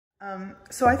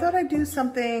So I thought I'd do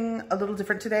something a little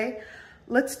different today.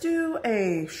 Let's do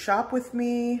a shop with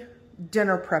me,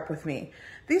 dinner prep with me.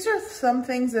 These are some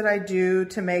things that I do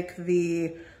to make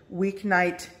the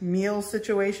weeknight meal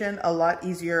situation a lot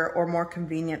easier or more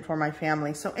convenient for my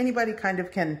family. So anybody kind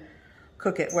of can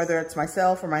cook it, whether it's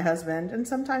myself or my husband, and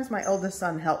sometimes my oldest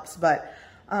son helps. But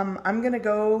I'm gonna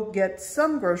go get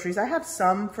some groceries. I have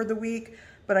some for the week,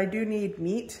 but I do need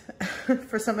meat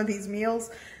for some of these meals.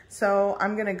 So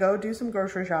I'm gonna go do some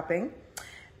grocery shopping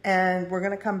and we're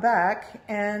gonna come back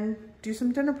and do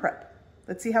some dinner prep.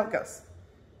 Let's see how it goes.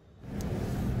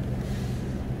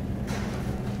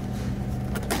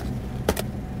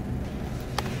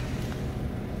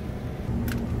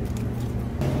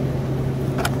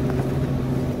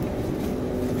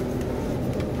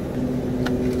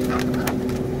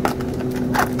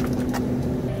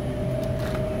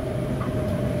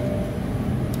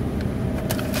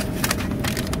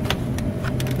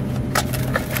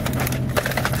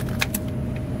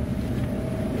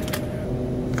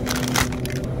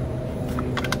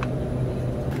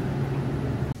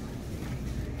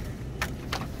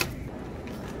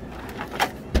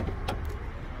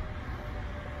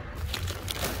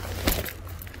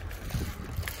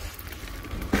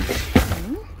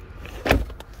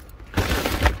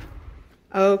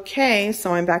 Okay,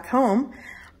 so I'm back home.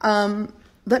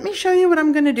 Let me show you what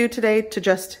I'm gonna do today to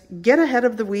just get ahead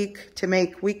of the week to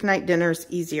make weeknight dinners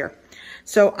easier.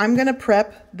 So I'm gonna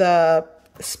prep the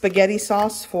spaghetti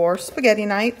sauce for spaghetti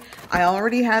night. I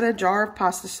already had a jar of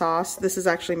pasta sauce. This is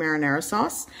actually marinara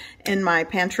sauce in my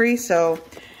pantry. So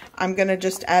I'm gonna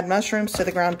just add mushrooms to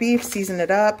the ground beef, season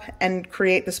it up, and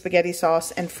create the spaghetti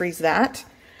sauce and freeze that.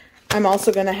 I'm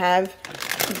also gonna have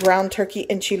ground turkey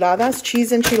enchiladas,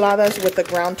 cheese enchiladas with the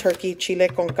ground turkey chile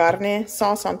con carne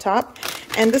sauce on top.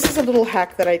 And this is a little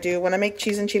hack that I do. When I make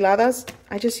cheese enchiladas,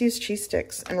 I just use cheese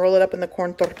sticks and roll it up in the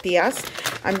corn tortillas.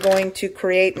 I'm going to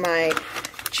create my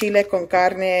chile con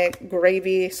carne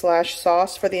gravy slash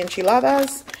sauce for the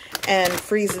enchiladas and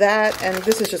freeze that. And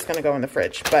this is just gonna go in the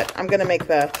fridge, but I'm gonna make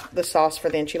the sauce for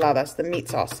the enchiladas, the meat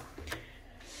sauce.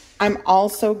 I'm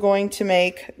also going to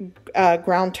make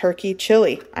ground turkey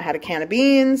chili. I had a can of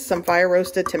beans, some fire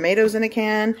roasted tomatoes in a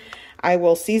can. I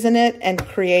will season it and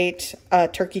create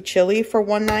turkey chili for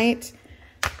one night.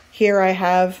 Here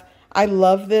I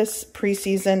love this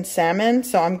pre-seasoned salmon.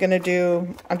 So I'm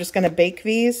just gonna bake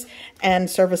these and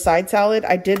serve a side salad.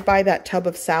 I did buy that tub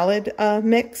of salad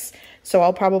mix. So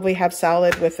I'll probably have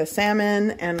salad with the salmon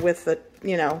and with the,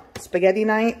 spaghetti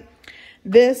night.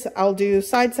 This, I'll do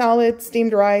side salad,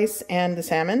 steamed rice, and the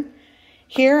salmon.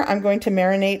 Here, I'm going to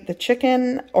marinate the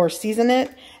chicken or season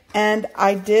it. And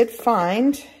I did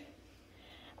find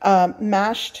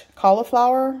mashed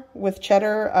cauliflower with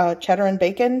cheddar and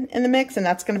bacon in the mix. And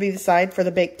that's going to be the side for the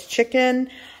baked chicken.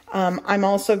 I'm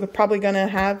also probably going to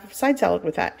have side salad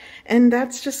with that. And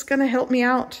that's just going to help me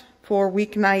out for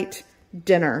weeknight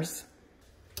dinners.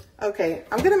 Okay,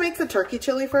 I'm gonna make the turkey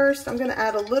chili first. I'm gonna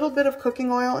add a little bit of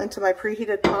cooking oil into my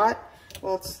preheated pot.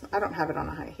 Well, I don't have it on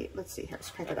a high heat. Let's see here,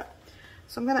 let's crank it up.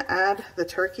 So I'm gonna add the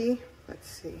turkey. Let's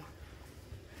see.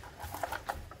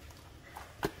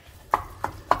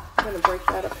 I'm gonna break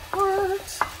that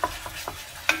apart.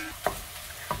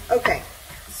 Okay,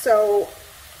 so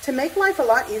to make life a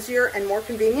lot easier and more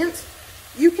convenient,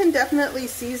 you can definitely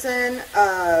season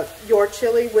your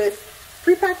chili with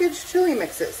prepackaged chili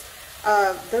mixes.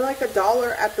 They're like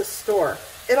 $1 at the store.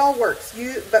 It all works.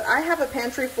 But I have a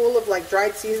pantry full of like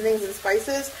dried seasonings and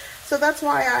spices, so that's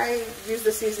why I use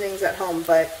the seasonings at home.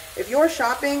 But if you're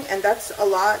shopping and that's a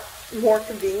lot more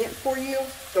convenient for you,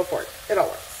 go for it. It all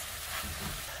works.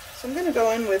 So I'm gonna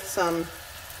go in with some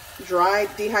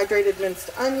dried dehydrated minced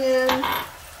onion,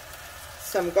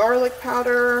 some garlic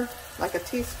powder, like a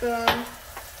teaspoon,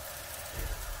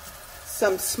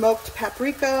 some smoked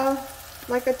paprika,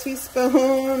 like a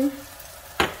teaspoon.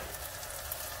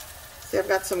 See, I've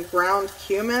got some ground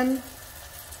cumin.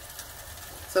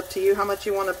 It's up to you how much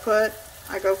you want to put.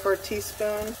 I go for a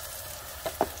teaspoon.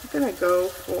 I'm gonna go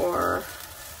for,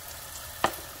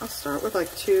 I'll start with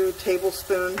like 2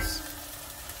 tablespoons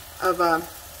of,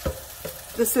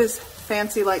 this is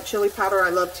fancy light chili powder. I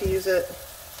love to use it.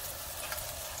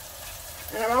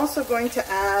 And I'm also going to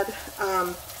add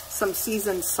some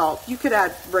seasoned salt. You could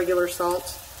add regular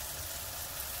salt.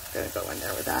 I'm gonna go in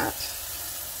there with that.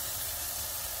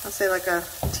 I'll say like a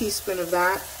teaspoon of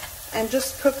that. And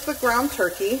just cook the ground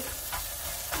turkey.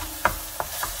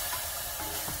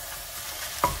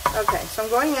 Okay, so I'm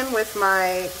going in with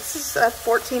this is a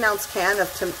 14-ounce can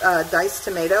of diced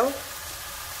tomato.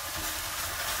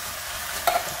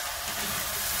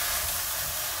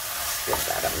 Give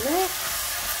that a mix.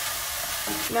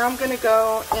 Now I'm going to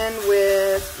go in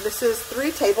with, this is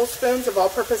 3 tablespoons of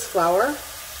all-purpose flour.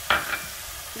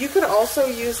 You could also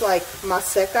use like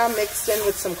maseca mixed in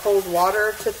with some cold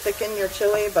water to thicken your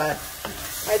chili, but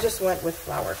I just went with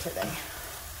flour today.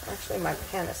 Actually, my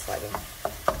pan is sliding.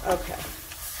 Okay.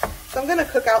 So I'm going to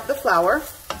cook out the flour.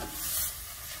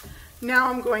 Now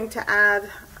I'm going to add,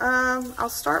 I'll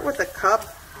start with a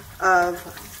cup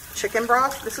of chicken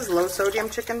broth. This is low sodium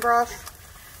chicken broth.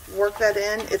 Work that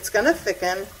in. It's going to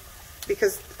thicken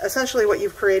because essentially what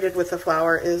you've created with the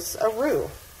flour is a roux.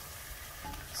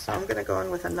 So I'm going to go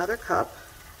in with another cup.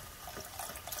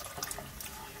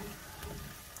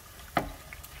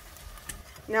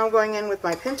 Now I'm going in with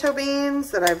my pinto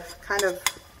beans that I've kind of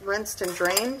rinsed and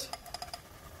drained.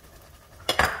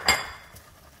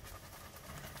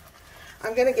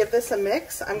 I'm going to give this a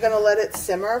mix. I'm going to let it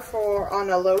simmer on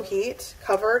a low heat,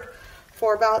 covered,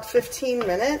 for about 15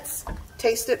 minutes.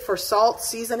 Taste it for salt,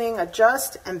 seasoning,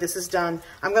 adjust, and this is done.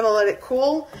 I'm going to let it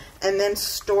cool and then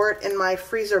store it in my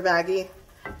freezer baggie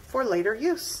for later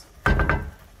use.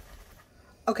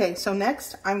 Okay, so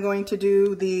next I'm going to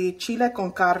do the chile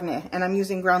con carne, and I'm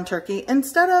using ground turkey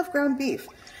instead of ground beef.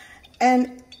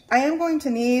 And I am going to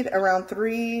need around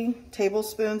 3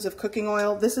 tablespoons of cooking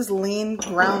oil. This is lean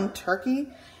ground turkey.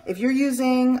 If you're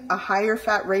using a higher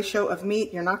fat ratio of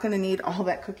meat, you're not going to need all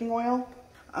that cooking oil.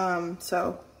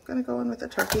 So I'm going to go in with the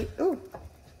turkey. Ooh.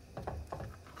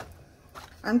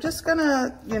 I'm just going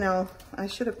to, you know, I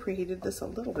should have preheated this a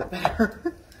little bit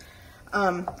better.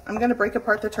 I'm going to break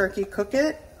apart the turkey, cook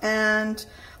it, and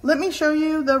let me show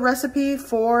you the recipe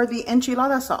for the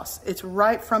enchilada sauce. It's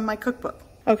right from my cookbook.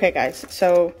 Okay guys,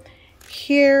 so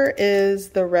here is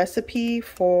the recipe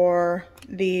for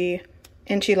the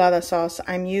enchilada sauce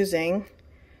I'm using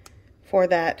for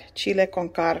that chile con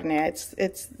carne.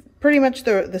 It's pretty much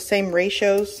the same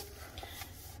ratios,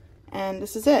 and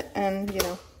this is it. And you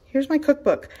know, here's my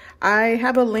cookbook. I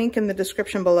have a link in the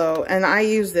description below, and I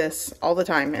use this all the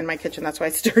time in my kitchen. That's why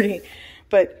it's dirty.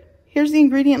 But here's the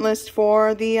ingredient list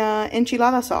for the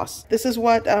enchilada sauce. This is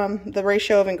what the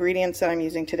ratio of ingredients that I'm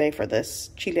using today for this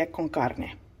chile con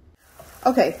carne.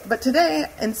 Okay, but today,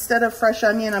 instead of fresh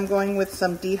onion, I'm going with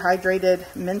some dehydrated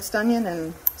minced onion,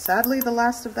 and sadly the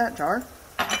last of that jar.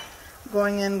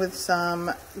 Going in with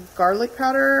some garlic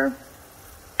powder,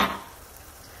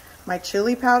 my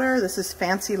chili powder. This is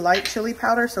fancy light chili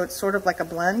powder, so it's sort of like a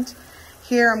blend.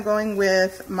 Here I'm going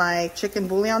with my chicken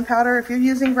bouillon powder. If you're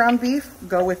using ground beef,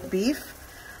 go with beef.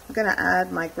 I'm gonna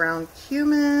add my ground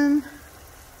cumin.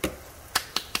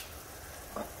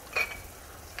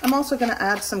 I'm also gonna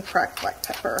add some cracked black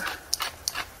pepper.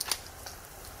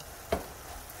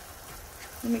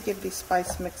 Let me give these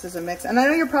spice mixes a mix. And I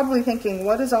know you're probably thinking,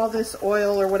 what is all this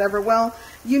oil or whatever? Well,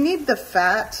 you need the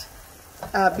fat.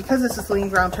 Because this is lean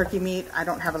ground turkey meat, I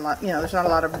don't have a lot, you know, there's not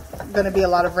going to be a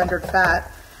lot of rendered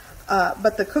fat.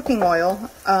 But the cooking oil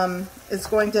is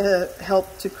going to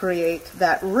help to create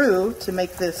that roux to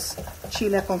make this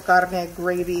chile con carne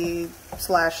gravy /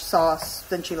 sauce,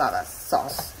 enchilada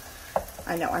sauce.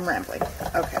 I know, I'm rambling.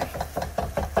 Okay.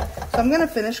 So I'm going to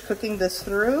finish cooking this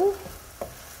through.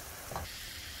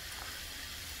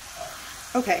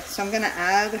 Okay, so I'm going to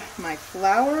add my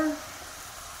flour.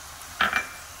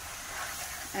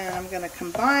 And I'm going to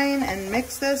combine and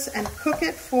mix this and cook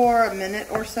it for a minute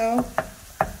or so.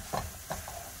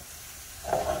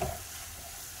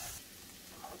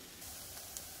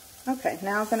 Okay,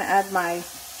 now I'm going to add my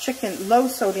low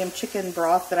sodium chicken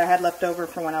broth that I had left over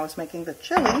from when I was making the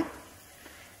chili.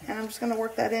 And I'm just going to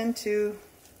work that into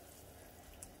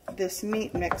this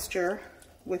meat mixture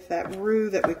with that roux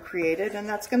that we created, and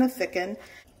that's going to thicken.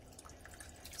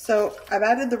 So I've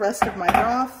added the rest of my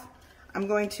broth. I'm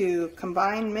going to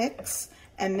combine, mix,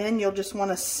 and then you'll just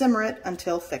want to simmer it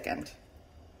until thickened.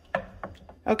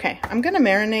 Okay, I'm going to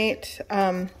marinate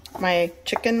my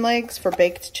chicken legs for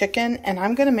baked chicken, and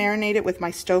I'm going to marinate it with my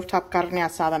stovetop carne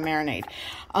asada marinade.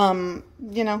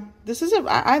 You know, this is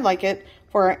I like it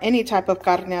for any type of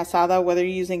carne asada, whether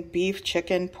you're using beef,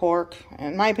 chicken, pork.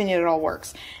 In my opinion, it all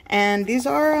works. And these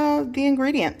are the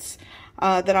ingredients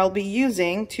that I'll be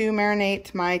using to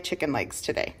marinate my chicken legs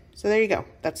today. So there you go.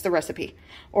 That's the recipe,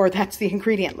 or that's the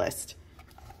ingredient list.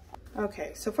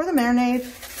 Okay, so for the marinade,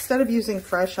 instead of using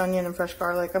fresh onion and fresh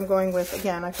garlic, I'm going with,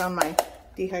 again, I found my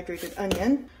dehydrated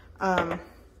onion,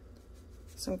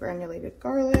 some granulated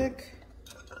garlic.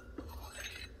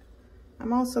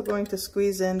 I'm also going to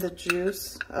squeeze in the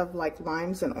juice of like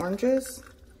limes and oranges.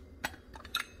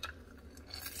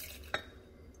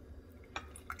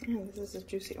 And this is a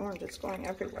juicy orange, it's going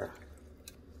everywhere.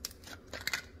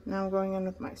 Now I'm going in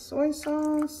with my soy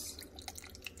sauce.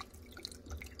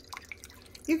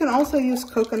 You can also use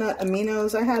coconut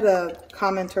aminos. I had a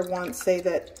commenter once say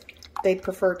that they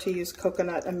prefer to use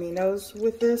coconut aminos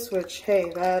with this, which,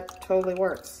 hey, that totally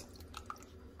works.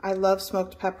 I love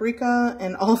smoked paprika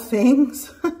and all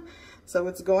things. So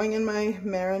it's going in my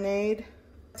marinade.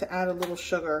 To add a little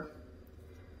sugar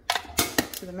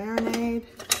to the marinade.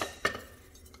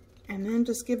 And then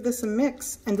just give this a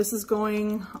mix. And this is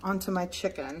going onto my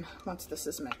chicken once this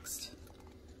is mixed.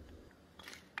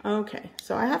 Okay,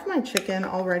 so I have my chicken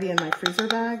already in my freezer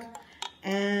bag.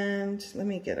 And let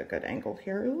me get a good angle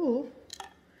here. Ooh.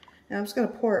 And I'm just gonna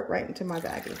pour it right into my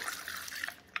baggie.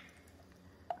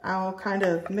 I'll kind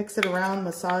of mix it around,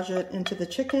 massage it into the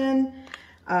chicken,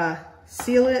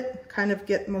 seal it, kind of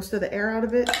get most of the air out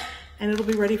of it, and it'll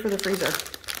be ready for the freezer.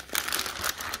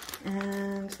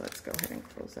 And let's go ahead and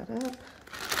close that up.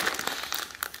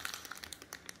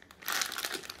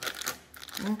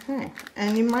 Okay,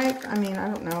 and you might, I mean, I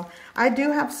don't know. I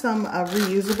do have some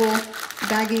reusable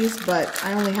baggies, but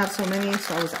I only have so many,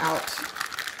 so I was out.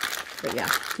 But yeah,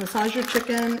 massage your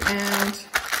chicken and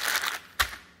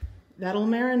that'll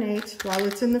marinate while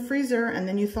it's in the freezer, and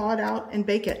then you thaw it out and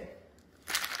bake it.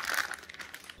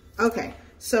 Okay,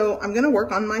 so I'm gonna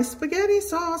work on my spaghetti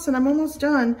sauce and I'm almost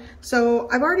done. So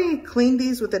I've already cleaned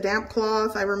these with a damp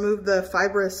cloth. I removed the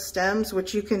fibrous stems,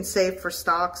 which you can save for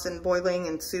stocks and boiling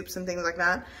and soups and things like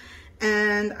that.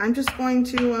 And I'm just going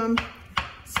to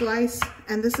slice,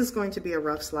 and this is going to be a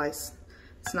rough slice.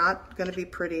 It's not gonna be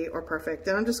pretty or perfect.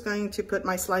 And I'm just going to put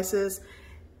my slices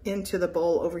into the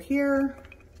bowl over here.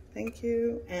 Thank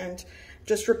you. And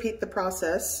just repeat the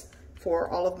process for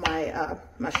all of my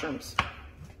mushrooms.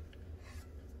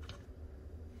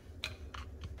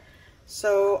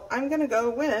 So I'm gonna go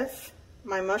with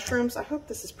my mushrooms. I hope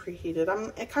this is preheated.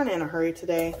 I'm kind of in a hurry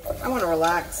today. I want to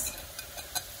relax.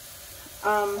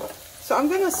 So I'm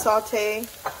gonna saute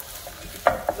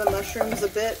the mushrooms a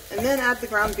bit and then add the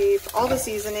ground beef, all the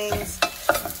seasonings,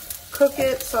 cook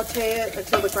it, saute it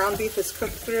until the ground beef is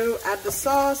cooked through, add the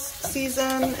sauce,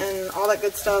 season, and all that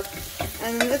good stuff,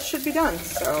 and it should be done.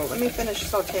 So let me finish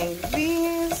sauteing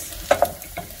these.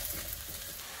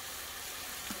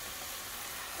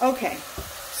 Okay,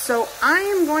 so I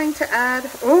am going to add,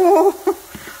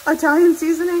 Italian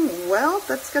seasoning. Well,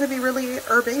 that's going to be really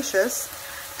herbaceous.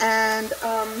 And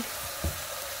let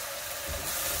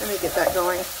me get that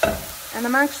going. And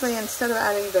I'm actually, instead of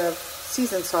adding the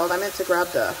seasoned salt, I meant to grab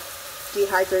the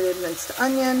dehydrated minced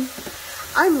onion.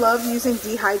 I love using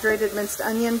dehydrated minced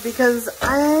onion because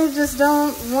I just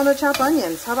don't want to chop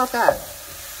onions. How about that?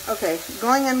 Okay,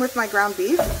 going in with my ground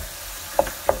beef.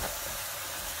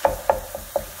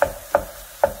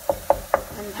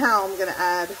 Now I'm gonna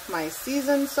add my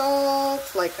seasoned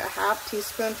salt, like a half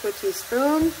teaspoon to a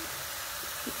teaspoon.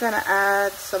 I'm gonna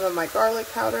add some of my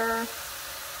garlic powder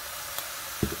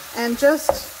and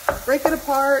just break it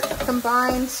apart,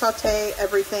 combine, saute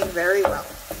everything very well.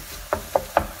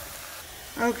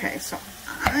 Okay, so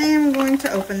I am going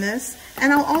to open this,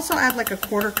 and I'll also add like a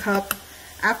 1/4 cup.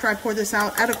 After I pour this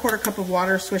out, add a 1/4 cup of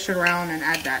water, swish it around, and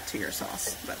add that to your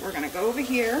sauce. But we're gonna go over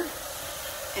here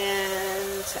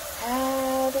and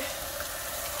add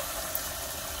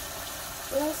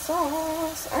the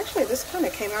sauce. Actually, this kind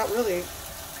of came out really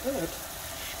good.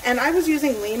 And I was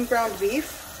using lean ground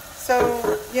beef.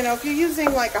 So, you know, if you're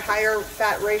using like a higher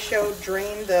fat ratio,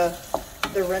 drain the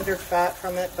rendered fat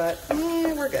from it, but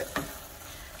yeah, we're good.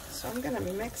 So I'm gonna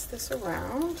mix this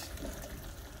around.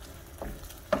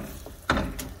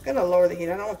 I'm gonna lower the heat.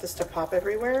 I don't want this to pop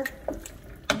everywhere.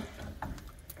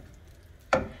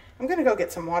 I'm gonna go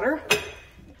get some water.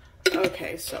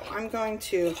 Okay, so I'm going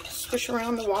to swish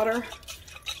around the water.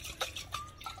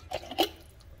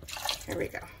 Here we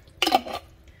go.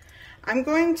 I'm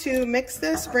going to mix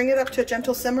this, bring it up to a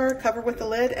gentle simmer, cover with the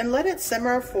lid, and let it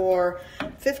simmer for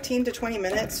 15 to 20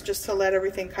 minutes just to let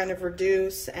everything kind of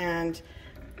reduce and,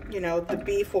 you know, the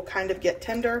beef will kind of get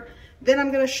tender. Then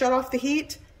I'm gonna shut off the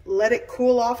heat, let it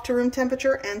cool off to room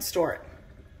temperature, and store it.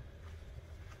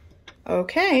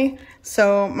 Okay,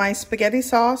 so my spaghetti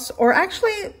sauce, or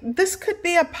actually this could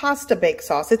be a pasta bake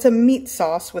sauce. It's a meat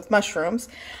sauce with mushrooms.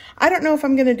 I don't know if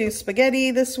I'm gonna do spaghetti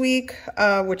this week,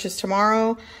 which is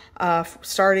tomorrow,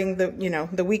 starting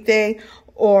the weekday,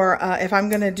 or if I'm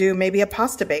gonna do maybe a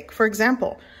pasta bake. For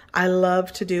example, I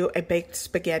love to do a baked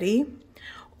spaghetti,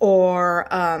 or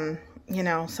you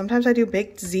know, sometimes I do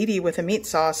baked ziti with a meat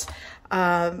sauce.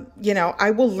 You know,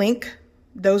 I will link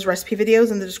those recipe videos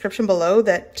in the description below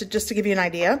just to give you an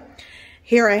idea.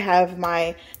 Here I have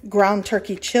my ground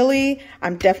turkey chili.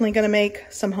 I'm definitely gonna make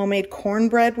some homemade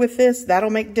cornbread with this. That'll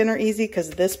make dinner easy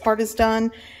because this part is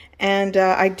done. And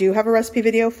I do have a recipe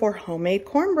video for homemade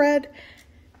cornbread.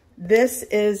 This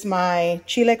is my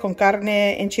Chile con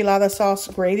carne enchilada sauce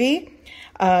gravy,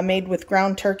 made with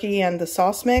ground turkey and the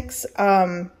sauce mix.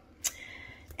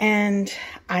 And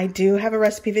I do have a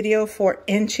recipe video for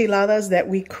enchiladas that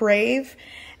we crave,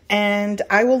 and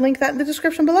I will link that in the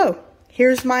description below.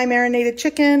 Here's my marinated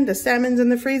chicken. The salmon's in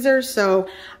the freezer, so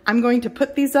I'm going to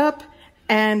put these up,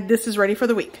 and this is ready for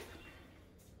the week.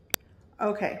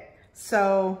 Okay,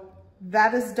 so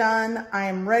that is done. I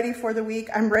am ready for the week.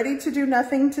 I'm ready to do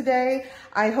nothing today.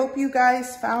 I hope you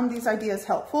guys found these ideas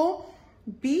helpful.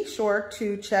 Be sure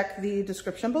to check the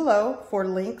description below for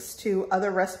links to other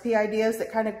recipe ideas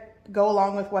that kind of go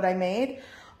along with what I made.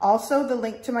 Also, the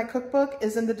link to my cookbook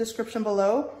is in the description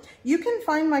below. You can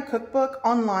find my cookbook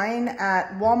online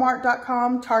at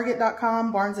walmart.com,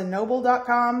 target.com,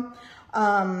 barnesandnoble.com.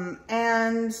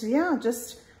 And yeah,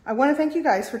 I want to thank you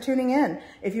guys for tuning in.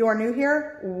 If you are new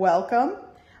here, welcome.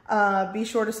 Be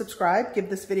sure to subscribe, give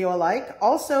this video a like.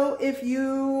 Also, if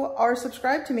you are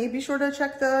subscribed to me, be sure to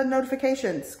check the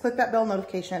notifications. Click that bell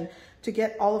notification to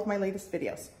get all of my latest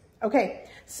videos. Okay,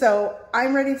 so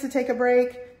I'm ready to take a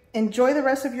break. Enjoy the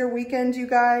rest of your weekend, you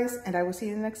guys, and I will see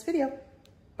you in the next video.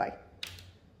 Bye.